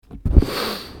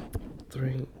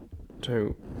3,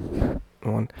 2,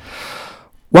 1.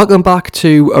 Welcome back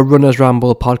to a Runner's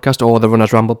Ramble podcast, or the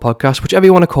Runner's Ramble podcast, whichever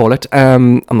you want to call it.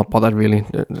 I'm not bothered really,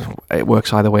 it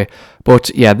works either way.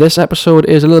 But yeah, this episode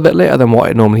is a little bit later than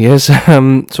what it normally is,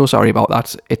 so sorry about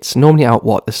that. It's normally out,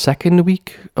 the second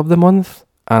week of the month,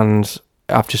 and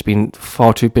I've just been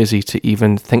far too busy to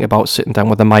even think about sitting down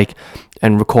with a mic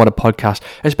and record a podcast,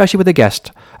 especially with a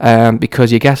guest,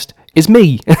 because your guest is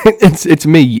me. It's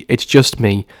me, it's just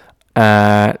me.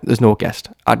 There's no guest.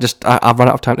 I've run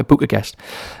out of time to book a guest.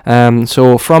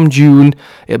 So from June,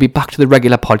 it'll be back to the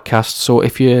regular podcast. So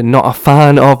if you're not a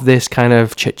fan of this kind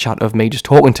of chit chat of me just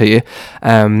talking to you,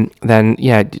 then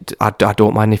yeah, I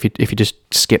don't mind if you just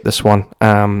skip this one.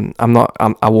 I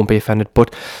won't be offended,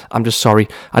 but I'm just sorry.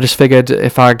 I just figured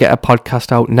if I get a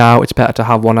podcast out now, it's better to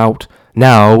have one out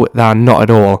now than not at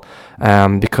all.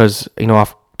 Because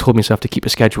I've told myself to keep a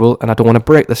schedule, and I don't want to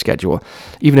break the schedule.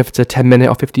 Even if it's a 10-minute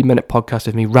or 15-minute podcast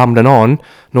of me rambling on,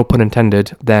 no pun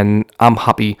intended, then I'm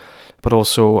happy. But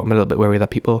also, I'm a little bit wary that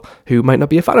people who might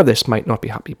not be a fan of this might not be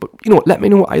happy. But, let me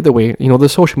know either way. The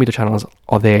social media channels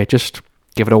are there. Just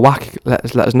give it a whack. Let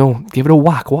us know. Give it a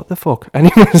whack. What the fuck?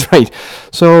 Anyways, right.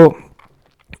 So,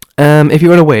 if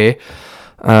you're unaware,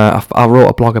 I wrote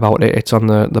a blog about it. It's on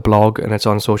the blog, and it's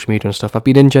on social media and stuff. I've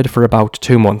been injured for about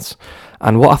 2 months.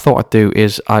 And what I thought I'd do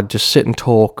is I'd just sit and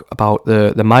talk about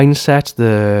the mindset,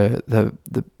 the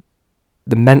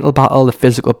mental battle, the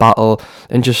physical battle,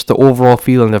 and just the overall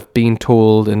feeling of being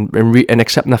told and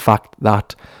accepting the fact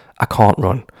that I can't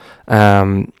run.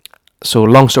 So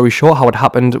long story short, how it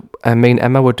happened, me and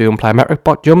Emma were doing plyometric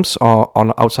bot jumps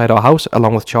on outside our house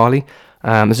along with Charlie.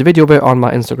 There's a video of it on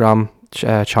my Instagram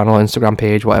channel, Instagram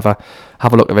page, whatever.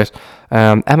 Have a look at it.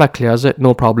 Emma clears it,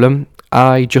 no problem.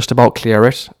 I just about clear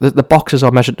it. The boxes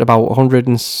are measured about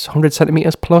 100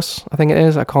 centimetres plus, I think it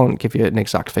is. I can't give you an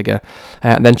exact figure.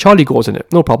 Then Charlie goes in it,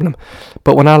 no problem.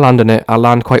 But when I land in it, I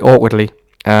land quite awkwardly,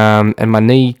 and my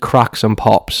knee cracks and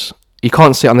pops. You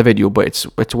can't see it on the video, but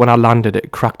it's when I landed,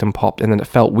 it cracked and popped, and then it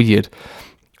felt weird.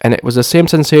 And it was the same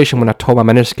sensation when I tore my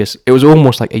meniscus. It was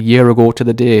almost like a year ago to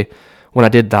the day when I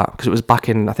did that, because it was back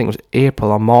in, I think it was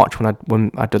April or March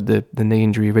when I did the knee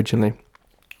injury originally.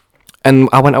 And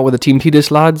I went out with the Team Titus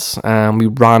lads, and we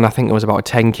ran, I think it was about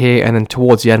a 10k, and then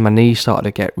towards the end my knee started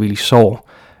to get really sore,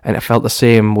 and it felt the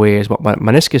same way as what my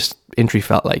meniscus injury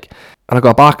felt like. And I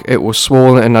got back, it was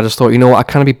swollen, and I just thought, I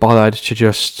can't be bothered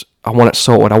to I want it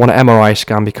sorted, I want an MRI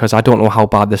scan, because I don't know how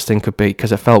bad this thing could be,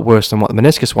 because it felt worse than what the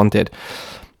meniscus one did.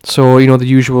 So, the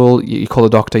usual, you call the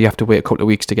doctor, you have to wait a couple of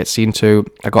weeks to get seen to.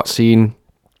 I got seen,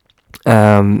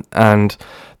 and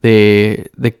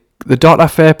the doctor,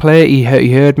 fair play, he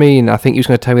heard me, and I think he was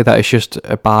going to tell me that it's just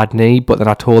a bad knee, but then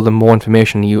I told him more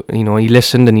information. He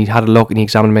listened, and he had a look, and he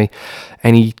examined me,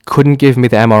 and he couldn't give me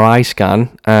the MRI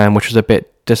scan, which was a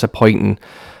bit disappointing.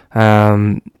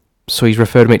 So he's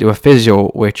referred me to a physio,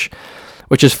 which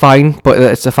is fine, but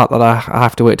it's the fact that I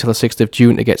have to wait till the 6th of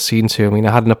June to get seen to. I mean,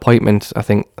 I had an appointment, I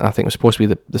think it was supposed to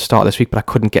be the start of this week, but I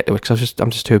couldn't get to it because I'm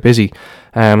just too busy.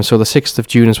 So the 6th of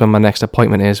June is when my next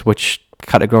appointment is, which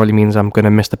categorically means I'm going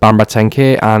to miss the Bambra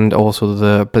 10k and also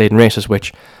the Bladen races,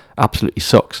 which absolutely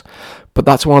sucks. But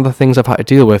that's one of the things I've had to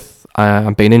deal with,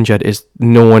 being injured, is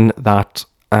knowing that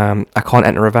I can't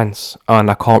enter events and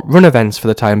I can't run events for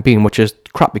the time being, which is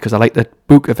crap because I like to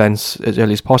book events as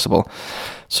early as possible.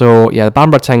 So yeah, the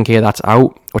Bambra 10k, that's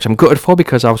out, which I'm gutted for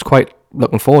because I was quite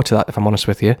looking forward to that, if I'm honest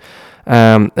with you.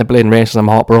 The Bladen races I'm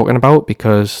heartbroken about,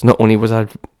 because not only was I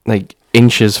like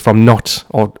inches from not,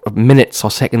 or minutes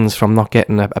or seconds from not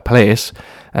getting a place,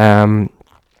 it's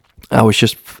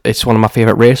one of my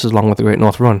favourite races along with the Great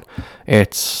North Run.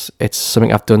 It's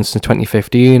something I've done since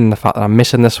 2015, and the fact that I'm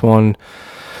missing this one,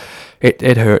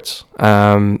 it hurts.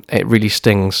 It really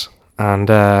stings, and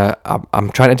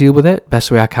I'm trying to deal with it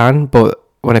best way I can, but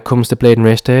when it comes to Bladen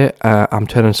Race Day, I'm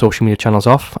turning social media channels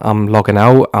off. I'm logging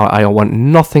out. I want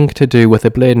nothing to do with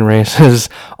the Bladen races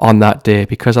on that day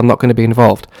because I'm not going to be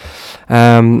involved.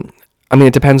 I mean,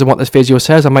 it depends on what this physio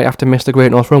says. I might have to miss the Great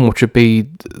North Run, which would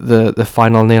be the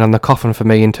final nail in the coffin for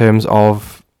me in terms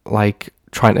of like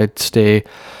trying to stay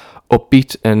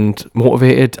upbeat and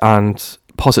motivated and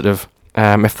positive.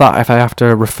 If I have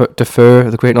to defer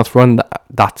the Great North Run,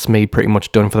 that's me pretty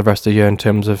much done for the rest of the year in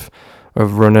terms of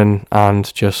running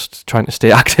and just trying to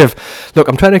stay active. Look,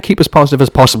 I'm trying to keep as positive as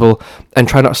possible and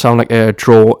try not to sound like a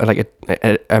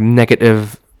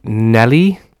negative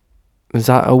Nelly. Is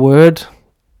that a word?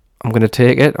 I'm going to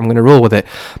take it. I'm going to roll with it.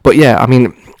 But yeah, I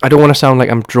mean, I don't want to sound like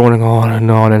I'm droning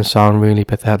on and sound really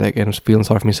pathetic and feeling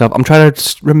sorry for myself. I'm trying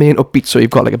to remain upbeat so you've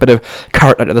got like a bit of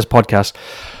character to this podcast.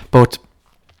 But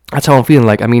that's how I'm feeling.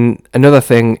 Like, I mean, another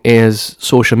thing is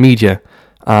social media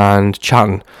and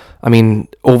chatting. I mean,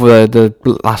 over the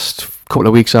last couple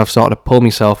of weeks, I've started to pull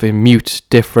myself in mute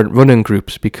different running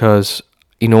groups because,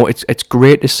 you know, it's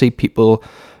great to see people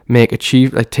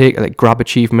grab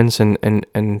achievements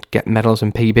and get medals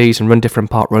and PBs and run different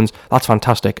park runs. That's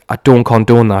fantastic. I don't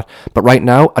condone that, but right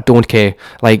now I don't care.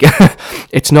 Like,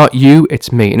 it's not you, it's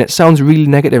me. And it sounds really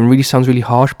negative and really sounds really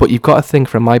harsh, but you've got to think,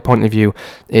 from my point of view,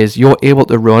 is you're able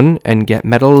to run and get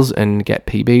medals and get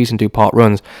PBs and do park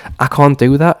runs. I can't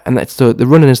do that, and that's the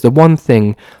running is the one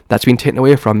thing that's been taken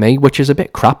away from me, which is a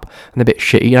bit crap and a bit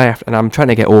shitty, and I'm trying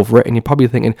to get over it. And you're probably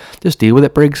thinking, just deal with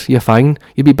it, Briggs, you're fine,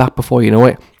 you'll be back before you know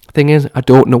it. Thing is, I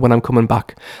don't know when I'm coming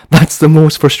back. That's the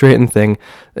most frustrating thing.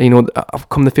 You know, I've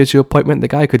come to the physio appointment, the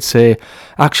guy could say,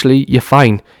 actually, you're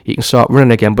fine, you can start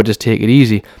running again, but just take it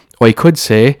easy. Or he could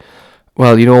say,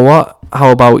 well, you know what,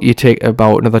 how about you take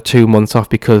about another 2 months off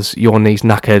because your knee's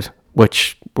knackered,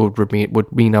 which would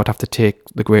mean I'd have to take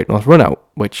the Great North Run out,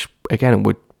 which, again,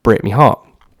 would break my heart.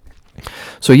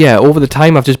 So yeah, over the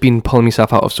time, I've just been pulling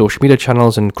myself out of social media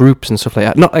channels and groups and stuff like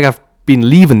that. Not like I've been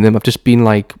leaving them, I've just been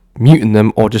like muting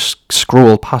them or just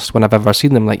scroll past when I've ever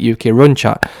seen them, like UK Run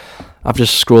Chat. I've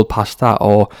just scrolled past that,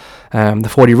 or the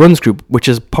 40 Runs group, which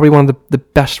is probably one of the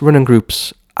best running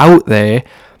groups out there.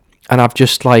 And I've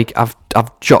just like I've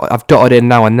dotted in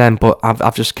now and then, but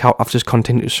I've just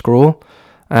continued to scroll,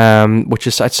 which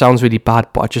is, it sounds really bad,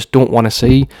 but I just don't want to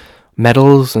see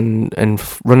medals and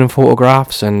running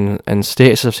photographs and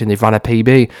status of saying they've ran a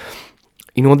PB.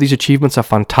 You know, these achievements are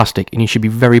fantastic and you should be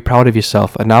very proud of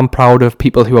yourself. And I'm proud of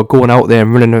people who are going out there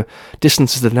and running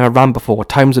distances they've never ran before,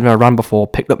 times they've never ran before,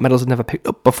 picked up medals they've never picked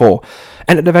up before,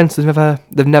 entered events they've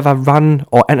never ran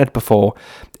or entered before.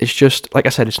 It's just, like I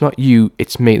said, it's not you,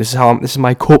 it's me. This is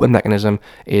my coping mechanism,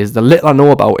 is the little I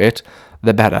know about it,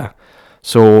 the better.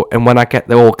 So, and when I get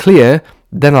the all clear,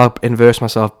 then I'll inverse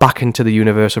myself back into the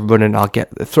universe of running. I'll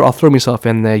throw myself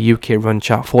in the UK Run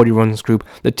Chat, 40 Runs group,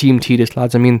 the Team Tedious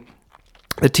lads. I mean,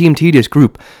 the Team Tedious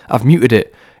group, I've muted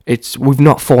it. We've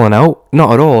not fallen out,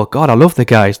 not at all. God, I love the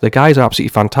guys. The guys are absolutely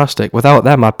fantastic. Without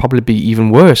them, I'd probably be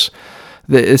even worse.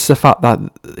 It's the fact that,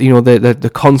 you know, they're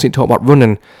constantly talking about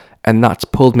running, and that's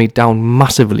pulled me down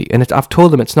massively. And I've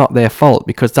told them it's not their fault,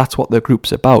 because that's what the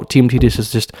group's about. Team Tedious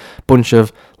is just a bunch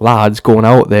of lads going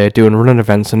out there doing running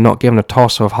events and not giving a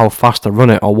toss of how fast to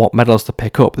run it or what medals to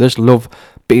pick up. They just love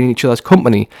being in each other's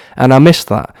company, and I miss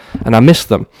that, and I miss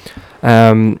them.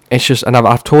 It's just, and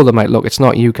I've told them, like, look, it's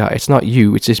not you guys, it's not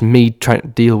you, it's just me trying to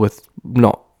deal with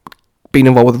not being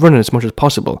involved with running as much as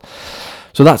possible.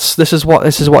 So this is what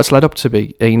it's led up to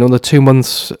be. You know, the 2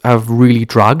 months have really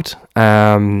dragged.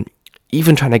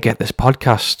 Even trying to get this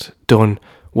podcast done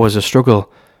was a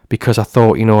struggle, because I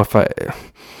thought, you know,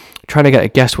 trying to get a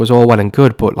guest was all well and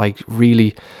good, but like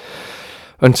really,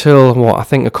 until I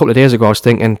think a couple of days ago, I was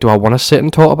thinking, do I want to sit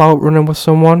and talk about running with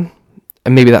someone?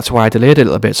 And maybe that's why I delayed it a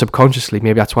little bit subconsciously.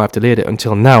 Maybe that's why I've delayed it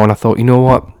until now. And I thought, you know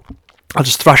what? I'll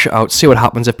just thrash it out, see what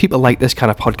happens. If people like this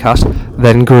kind of podcast,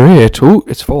 then great. Oh,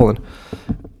 it's fallen.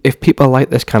 If people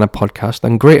like this kind of podcast,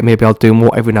 then great. Maybe I'll do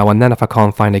more every now and then if I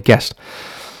can't find a guest.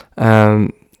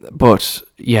 But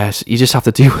yes, you just have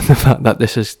to deal with the fact that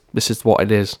this is what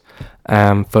it is.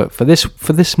 For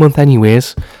this month,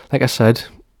 anyways. Like I said,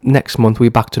 next month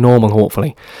we'll be back to normal,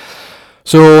 hopefully.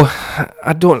 So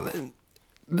I don't.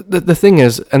 The thing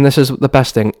is, and this is the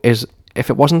best thing, is if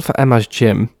it wasn't for Emma's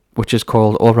gym, which is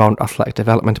called All Round Athletic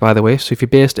Development, by the way, so if you're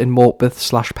based in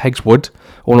Morpeth/Pegswood,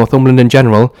 or Northumberland in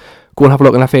general, go and have a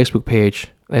look on our Facebook page.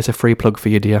 There's a free plug for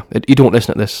you, dear. You don't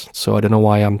listen to this, so I don't know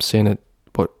why I'm saying it,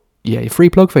 but yeah, a free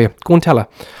plug for you. Go and tell her.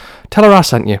 Tell her I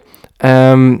sent you.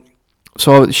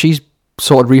 So she's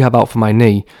sorted rehab out for my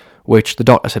knee, which the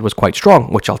doctor said was quite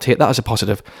strong, which I'll take that as a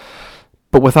positive.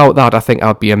 But without that, I think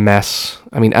I'd be a mess.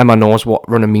 I mean, Emma knows what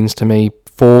running means to me.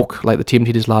 Folk, like the Team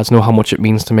Tedious lads, know how much it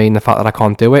means to me, and the fact that I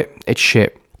can't do it, it's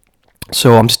shit.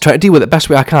 So I'm just trying to deal with it the best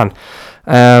way I can.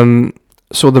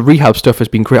 So the rehab stuff has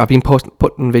been great. I've been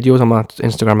putting videos on my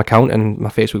Instagram account and my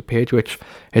Facebook page, which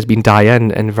has been dire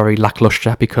and very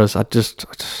lackluster, because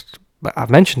I've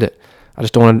mentioned it. I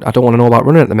don't want to know about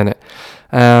running at the minute.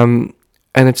 And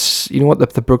it's, you know what,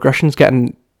 the progression's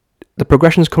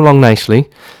come along nicely.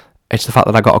 It's the fact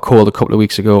that I got a cold a couple of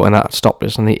weeks ago and that stopped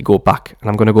us. I need to go back, and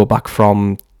I'm going to go back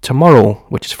from tomorrow,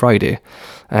 which is Friday,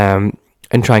 and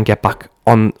try and get back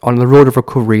on the road of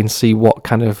recovery and see what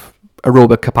kind of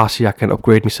aerobic capacity I can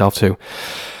upgrade myself to.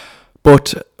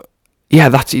 But yeah,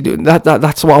 that's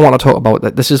what I want to talk about.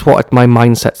 That this is what my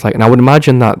mindset's like, and I would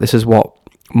imagine that this is what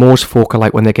most folk are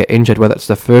like when they get injured, whether it's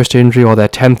their first injury or their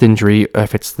 10th injury, or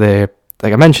if it's their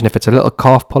like I mentioned, if it's a little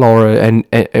calf pull or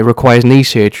it requires knee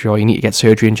surgery, or you need to get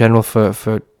surgery in general for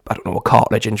I don't know, a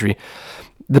cartilage injury,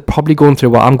 they're probably going through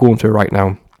what I'm going through right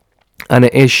now, and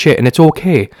it is shit, and it's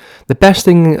okay. The best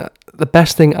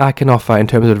thing I can offer in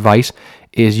terms of advice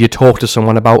is you talk to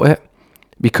someone about it,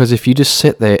 because if you just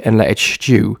sit there and let it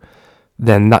stew,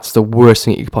 then that's the worst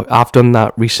thing you could probably. I've done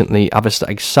that recently. I've just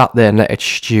sat there and let it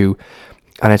stew,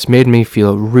 and it's made me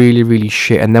feel really, really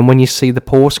shit. And then when you see the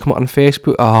post come out on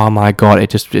Facebook, oh my god, it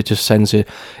just sends you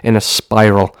in a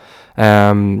spiral.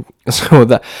 So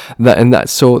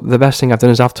the best thing I've done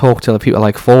is I've talked to people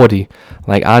like Fordy,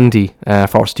 like Andy,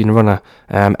 Forstine Runner,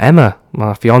 Emma,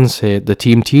 my fiance, the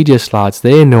Team Tedious lads.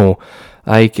 They know,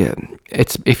 like,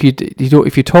 it's if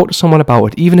you talk to someone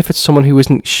about it, even if it's someone who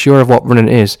isn't sure of what running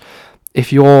is,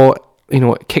 if you're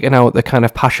kicking out the kind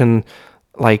of passion.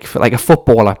 Like a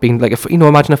footballer being like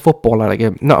imagine a footballer,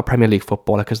 like not a Premier League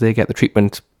footballer, because they get the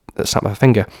treatment at the snap of a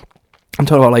finger. I'm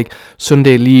talking about like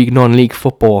Sunday league, non-league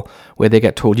football, where they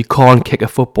get told you can't kick a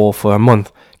football for a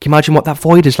month. Can you imagine what that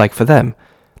void is like for them?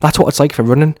 That's what it's like for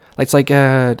running. Like, it's like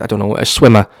I don't know, a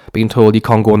swimmer being told you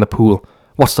can't go in the pool.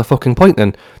 What's the fucking point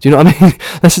then? Do you know what I mean?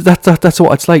 That's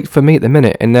what it's like for me at the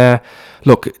minute. And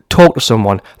look, talk to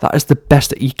someone. That is the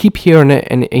best. You keep hearing it,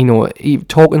 and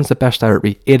talking's the best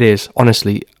therapy. It is,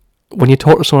 honestly. When you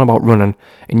talk to someone about running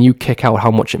and you kick out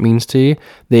how much it means to you,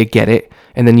 they get it,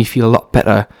 and then you feel a lot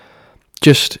better.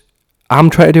 I'm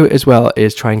trying to do it as well,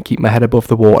 is try and keep my head above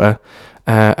the water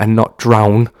and not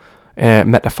drown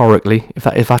metaphorically.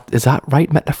 Is that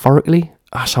right? Metaphorically?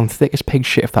 I sound thick as pig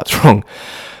shit if that's wrong.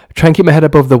 Try and keep my head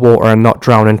above the water and not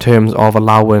drown, in terms of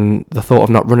allowing the thought of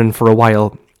not running for a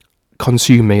while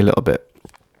consume me a little bit.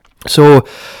 So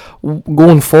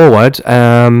going forward,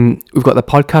 we've got the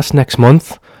podcast next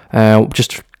month.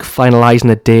 Just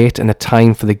finalising a date and a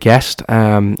time for the guest.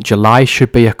 July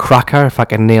should be a cracker if I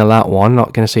can nail that one.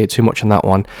 Not going to say it too much on that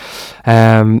one.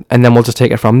 And then we'll just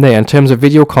take it from there. In terms of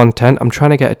video content, I'm trying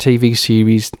to get a TV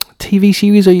series. TV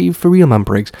series, are you for real, man,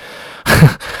 Briggs?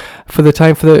 For the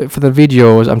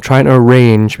videos, I'm trying to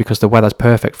arrange, because the weather's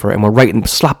perfect for it, and we're right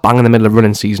slap bang in the middle of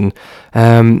running season.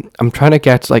 I'm trying to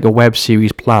get like a web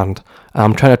series planned.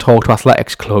 I'm trying to talk to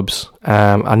athletics clubs.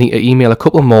 I need to email a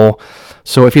couple more.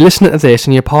 So if you're listening to this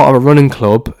and you're part of a running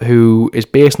club who is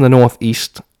based in the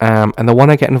northeast, and they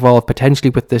want to get involved potentially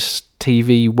with this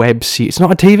TV web series, it's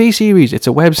not a TV series, it's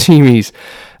a web series,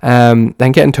 then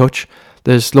get in touch.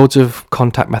 There's loads of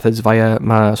contact methods via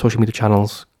my social media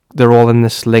channels. They're all in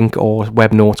this link or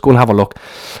web notes. Go and have a look.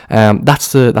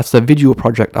 That's the video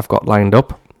project I've got lined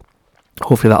up.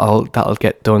 Hopefully that'll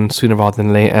get done sooner rather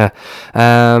than later.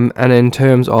 And in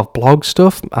terms of blog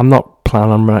stuff, I'm not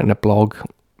planning on writing a blog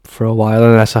for a while,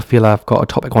 unless I feel I've got a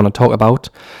topic I want to talk about.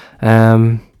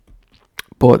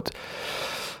 But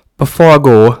before I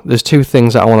go, there's two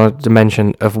things that I wanted to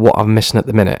mention of what I'm missing at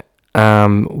the minute.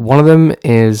 One of them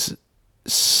is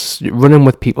running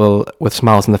with people with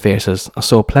smiles on their faces. I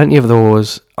saw plenty of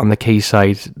those on the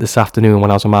quayside this afternoon when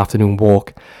I was on my afternoon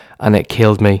walk, and it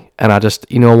killed me. And I just,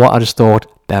 I just thought,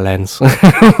 bell ends.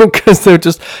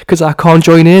 Because I can't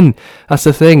join in. That's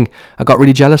the thing. I got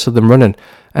really jealous of them running.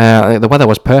 The weather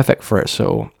was perfect for it,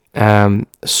 so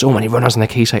many runners on the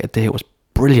quayside today. It was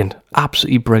brilliant,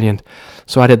 absolutely brilliant.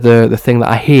 So I did the thing that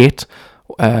I hate.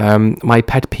 My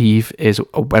pet peeve is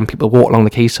when people walk along the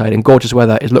quayside in gorgeous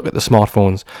weather, is look at the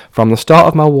smartphones. From the start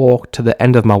of my walk to the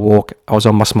end of my walk, I was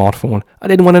on my smartphone. I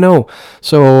didn't want to know.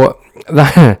 So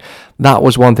that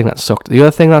was one thing that sucked. The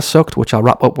other thing that sucked, which I'll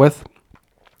wrap up with,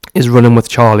 is running with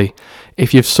Charlie.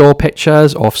 If you've saw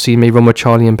pictures or seen me run with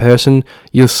Charlie in person,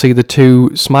 you'll see the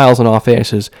two smiles on our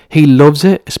faces. He loves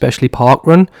it, especially park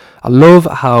run. I love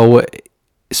how,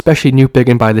 especially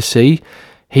Newbiggin by the Sea,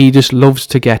 he just loves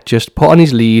to get just put on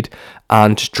his lead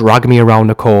and just drag me around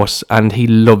the course, and he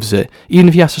loves it. Even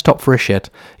if he has to stop for a shit,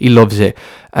 he loves it.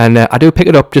 And I do pick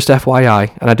it up, just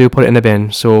FYI, and I do put it in the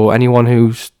bin. So anyone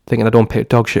who's thinking I don't pick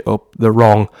dog shit up, they're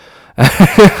wrong.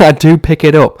 I do pick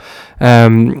it up.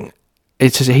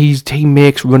 It's just, he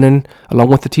makes running, along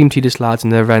with the Team Tedious lads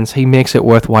and their events, he makes it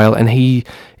worthwhile, and he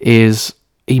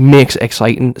makes it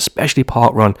exciting, especially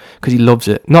park run, because he loves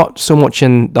it. Not so much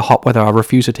in the hot weather. I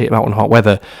refuse to take him out in hot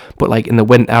weather, but like in the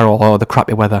winter or the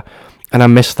crappy weather, and I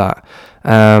miss that.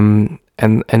 And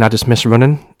I just miss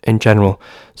running in general.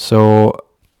 So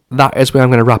that is where I'm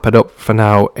going to wrap it up for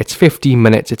now. It's 15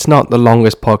 minutes. It's not the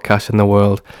longest podcast in the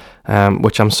world,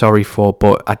 which I'm sorry for,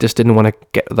 but I just didn't want to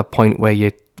get to the point where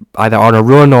you're either on a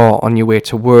run or on your way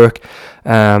to work,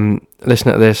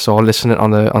 listening to this or listening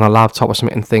on a laptop or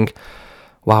something and think,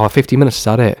 wow, 50 minutes, is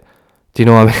that it? Do you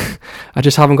know what I mean? I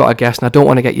just haven't got a guest, and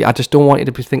I just don't want you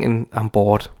to be thinking I'm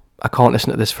bored. I can't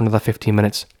listen to this for another 15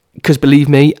 minutes. Because believe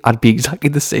me, I'd be exactly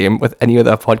the same with any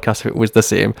other podcast if it was the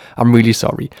same. I'm really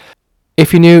sorry.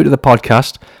 If you're new to the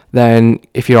podcast, then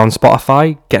if you're on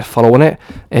Spotify, get following it.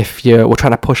 We're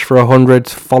trying to push for 100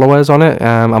 followers on it.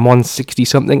 I'm on 60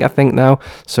 something, I think now.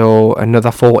 So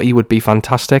another 40 would be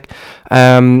fantastic.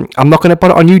 I'm not going to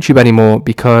put it on YouTube anymore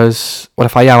because, well,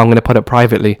 if I am, I'm going to put it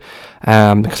privately.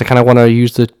 Because I kind of want to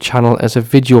use the channel as a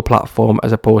video platform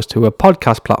as opposed to a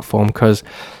podcast platform, because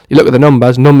you look at the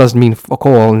numbers mean fuck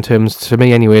all in terms, to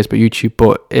me anyways, but YouTube.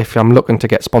 But if I'm looking to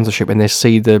get sponsorship and they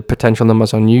see the potential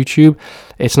numbers on YouTube,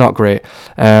 it's not great.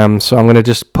 So I'm going to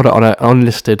just put it on an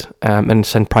unlisted and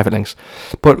send private links.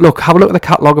 But look, have a look at the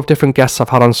catalogue of different guests I've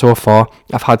had on so far.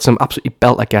 I've had some absolutely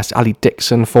belter guests. Ali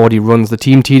Dixon, 40 Runs, the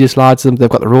Team Tedious lads, they've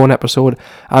got their own episode.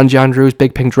 Angie Andrews,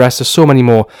 Big Pink Dress, there's so many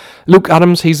more. Luke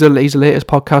Adams, he's the latest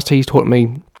podcast. He's taught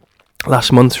me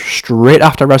last month, straight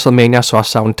after WrestleMania, so I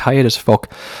sound tired as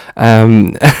fuck.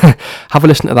 Have a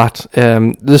listen to that.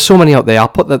 There's so many out there.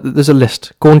 There's a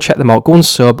list. Go and check them out. Go and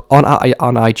sub on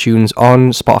iTunes,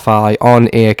 on Spotify, on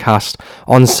Aircast,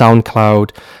 on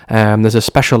SoundCloud. There's a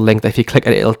special link that if you click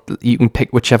it, you can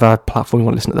pick whichever platform you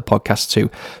want to listen to the podcast to.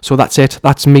 So that's it.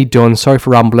 That's me done. Sorry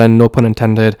for rambling, no pun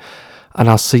intended. And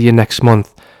I'll see you next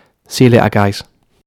month. See you later, guys.